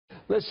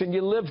Listen,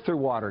 you lived through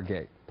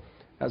Watergate.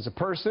 As a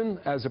person,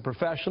 as a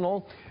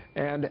professional,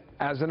 and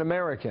as an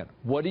American,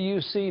 what do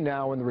you see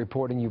now in the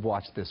reporting you've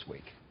watched this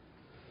week?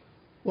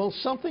 Well,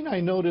 something I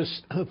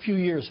noticed a few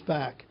years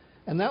back,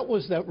 and that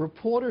was that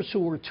reporters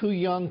who were too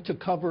young to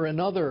cover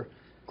another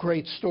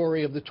great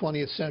story of the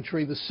 20th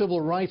century, the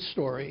civil rights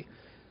story,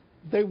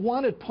 they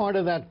wanted part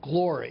of that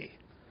glory.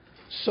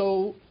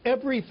 So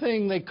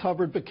everything they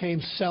covered became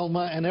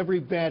Selma, and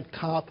every bad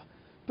cop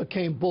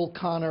became Bull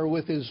Connor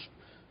with his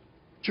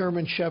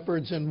German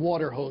shepherds and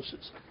water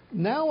hoses.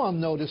 Now I'm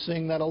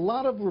noticing that a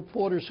lot of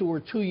reporters who were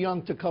too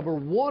young to cover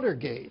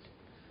Watergate,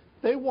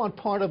 they want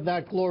part of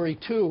that glory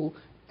too,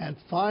 and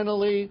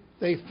finally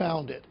they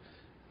found it.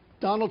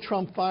 Donald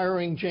Trump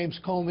firing James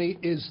Comey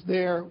is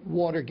their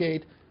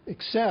Watergate,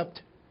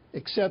 except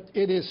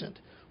it isn't.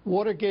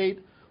 Watergate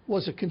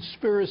was a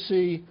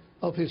conspiracy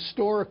of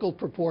historical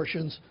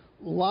proportions.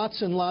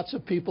 Lots and lots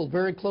of people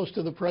very close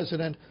to the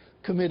president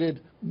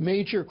committed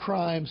major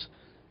crimes.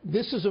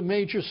 This is a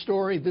major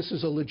story. This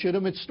is a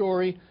legitimate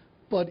story,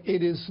 but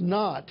it is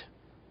not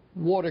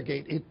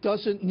Watergate. It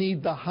doesn't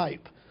need the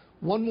hype.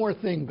 One more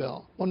thing,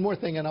 Bill. One more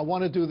thing, and I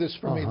want to do this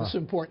for me. This is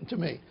important to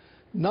me.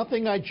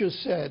 Nothing I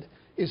just said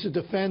is a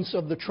defense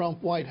of the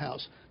Trump White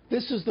House.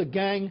 This is the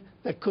gang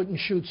that couldn't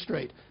shoot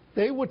straight.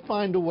 They would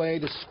find a way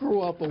to screw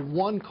up a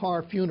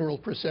one-car funeral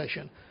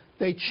procession.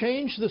 They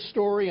changed the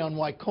story on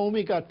why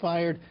Comey got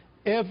fired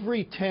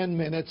every 10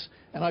 minutes,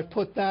 and I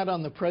put that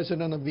on the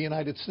President of the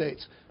United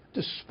States.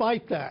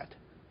 Despite that,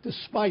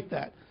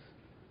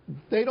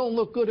 they don't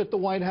look good at the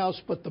White House,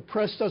 but the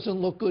press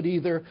doesn't look good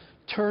either,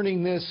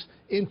 turning this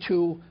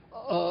into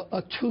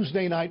a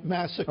Tuesday night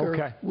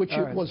massacre, which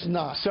it was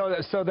not.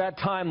 So that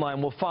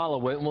timeline, we'll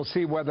follow it, and we'll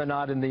see whether or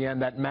not in the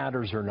end that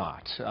matters or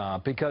not,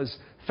 because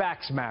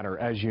facts matter,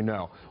 as you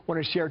know. I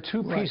want to share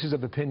two pieces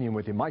of opinion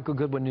with you. Michael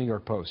Goodwin, New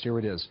York Post. Here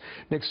it is.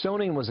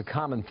 Nixonian was a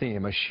common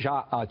theme, a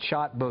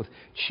shot both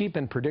cheap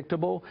and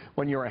predictable.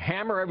 When you're a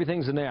hammer,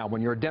 everything's a nail.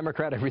 When you're a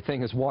Democrat,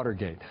 everything is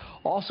Watergate.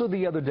 Also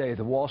the other day,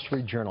 the Wall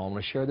Street Journal. I'm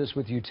going to share this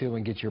with you, too,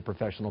 and get your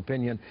professional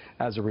opinion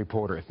as a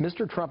reporter. If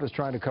Mr. Trump is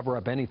trying to cover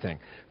up anything,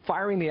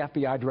 firing the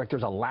FBI director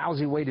is a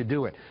lousy way to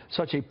do it.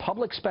 Such a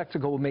public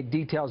spectacle will make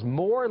details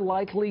more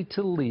likely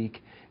to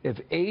leak if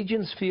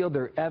agents feel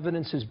their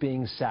evidence is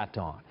being sat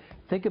on.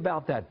 Think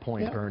about that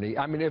point, Bernie.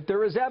 I mean, if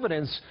there is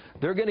evidence,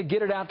 they're going to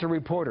get it out to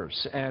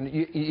reporters. And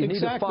you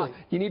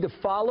need to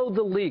follow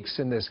the leaks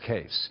in this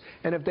case.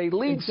 And if they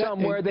lead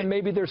somewhere, then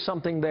maybe there's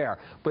something there.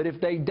 But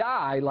if they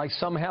die, like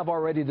some have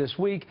already this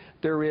week,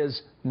 there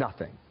is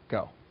nothing.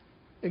 Go.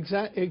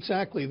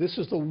 Exactly. This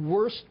is the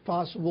worst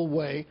possible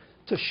way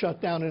to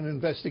shut down an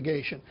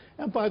investigation.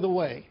 And by the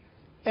way,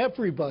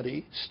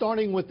 everybody,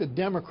 starting with the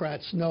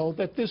Democrats, know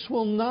that this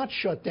will not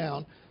shut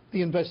down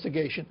the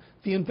investigation.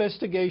 The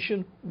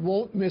investigation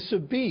won't miss a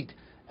beat.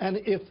 And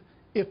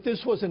if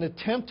this was an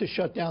attempt to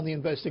shut down the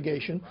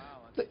investigation,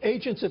 the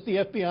agents at the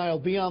FBI will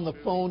be on the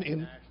phone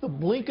in the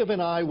blink of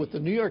an eye with the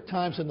New York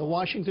Times and the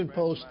Washington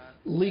Post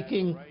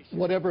leaking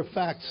whatever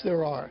facts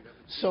there are.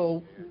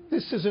 So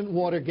this isn't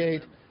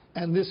Watergate,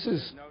 and this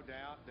is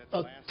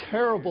a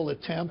terrible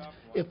attempt,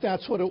 if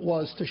that's what it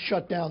was, to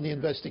shut down the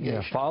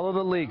investigation. Yeah, follow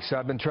the leaks.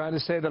 I've been trying to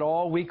say that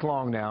all week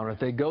long now. And if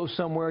they go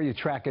somewhere, you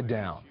track it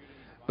down.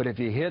 But if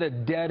you hit a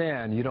dead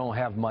end, you don't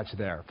have much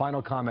there.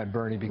 Final comment,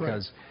 Bernie,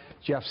 because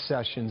Jeff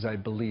Sessions, I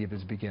believe,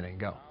 is beginning.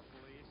 Go.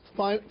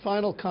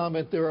 Final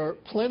comment. There are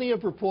plenty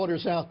of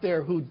reporters out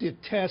there who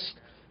detest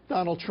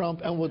Donald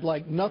Trump and would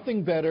like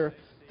nothing better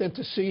than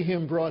to see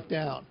him brought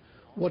down.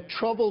 What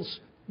troubles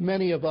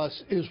many of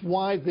us is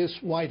why this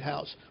White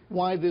House,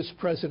 why this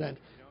president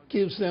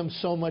gives them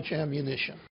so much ammunition.